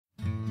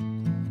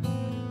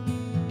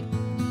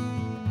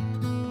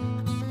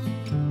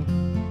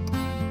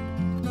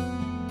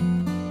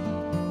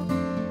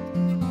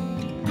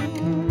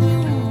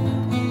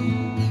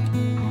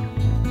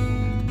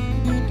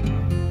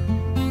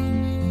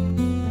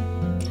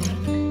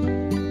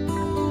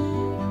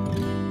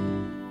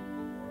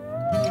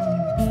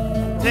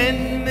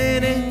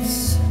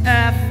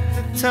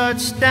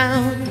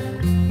touchdown,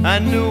 I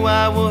knew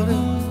I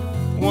wouldn't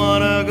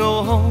wanna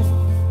go home.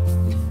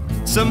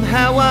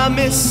 Somehow I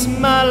missed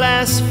my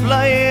last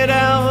flight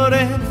out,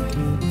 and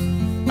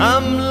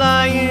I'm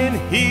lying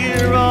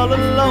here all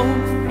alone.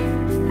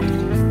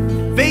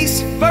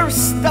 Face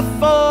first, I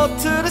fall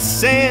to the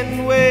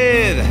sand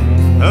with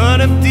an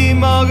empty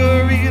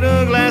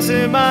margarita glass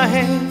in my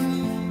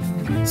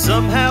hand.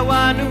 Somehow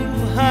I knew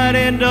I'd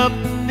end up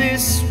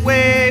this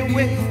way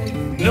with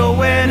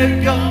nowhere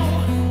to go,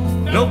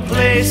 no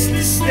place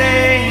to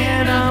stay,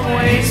 and I'm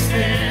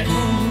wasted,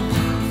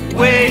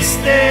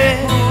 wasted,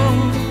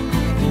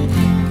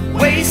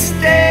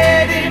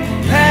 wasted in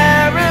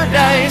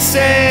paradise.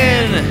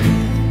 And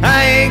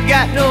I ain't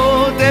got no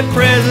dead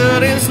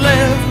presidents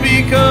left,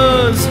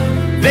 because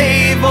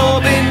they've all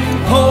been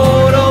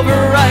poured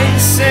over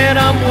ice. And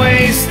I'm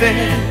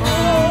wasted,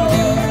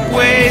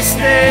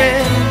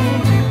 wasted,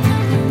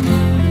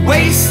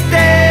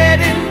 wasted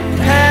in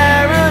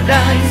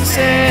paradise.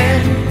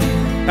 And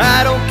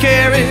I don't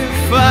care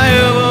if I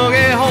ever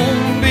get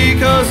home,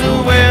 because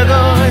the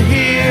weather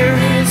here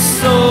is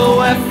so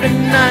effing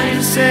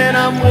nice. And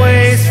I'm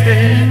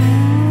wasted.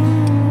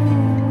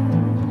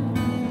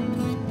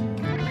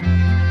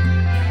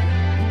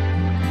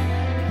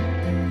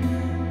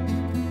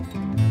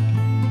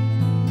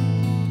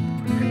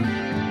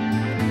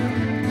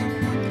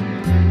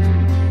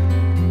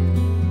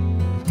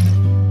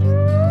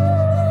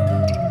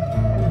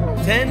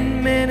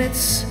 10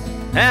 minutes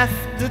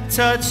after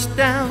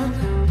touchdown,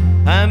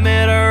 I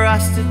met a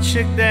Rasta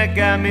chick that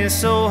got me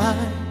so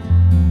high.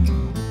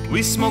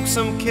 We smoked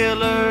some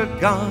killer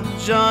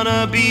ganja on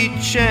a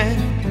beach,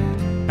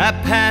 and I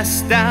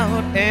passed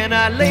out and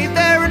I lay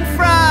there and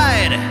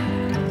fried.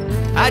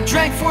 I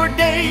drank for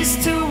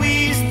days to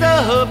ease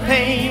the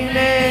pain,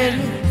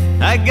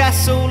 and I got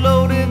so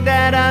loaded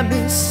that I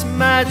missed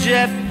my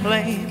jet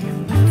plane.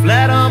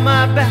 Flat on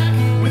my back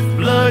with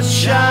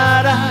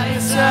bloodshot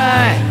eyes,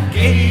 I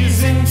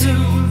gaze into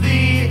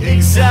the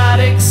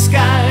exotic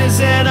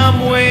skies. And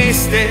I'm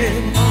wasted,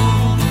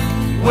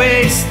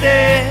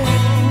 wasted,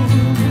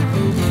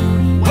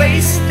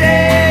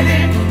 wasted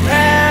in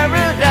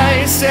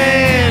paradise.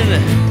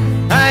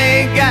 And I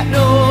ain't got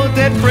no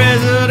dead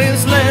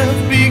presidents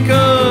left,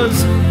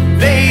 because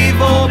they've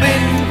all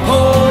been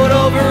poured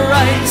over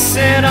ice.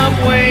 And I'm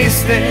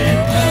wasted,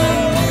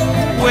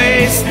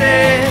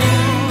 wasted,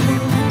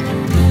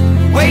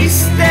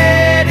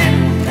 wasted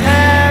in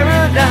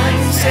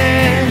paradise.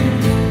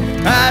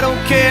 And I don't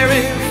care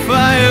if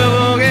I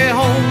ever get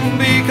home,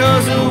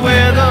 because the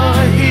weather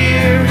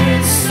here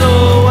is so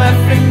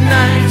effing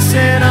nice.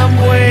 And I'm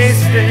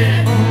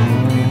wasted,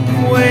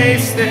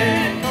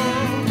 wasted,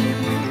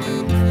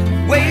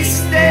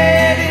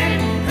 wasted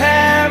in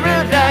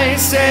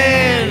paradise.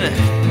 And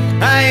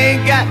I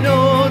ain't got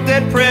no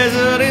dead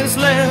presidents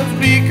left,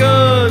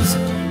 because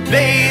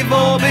they've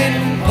all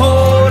been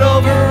poured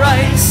over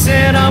ice.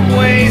 And I'm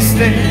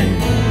wasted,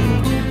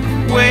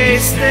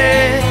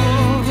 wasted,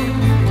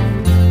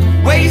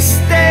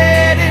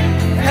 wasted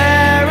in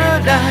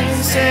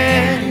paradise.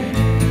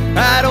 And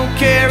I don't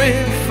care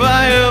if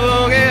I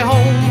ever get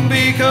home,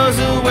 because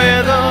the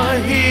weather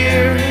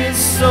here is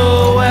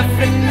so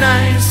effing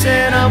nice.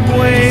 And I'm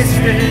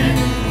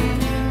wasted.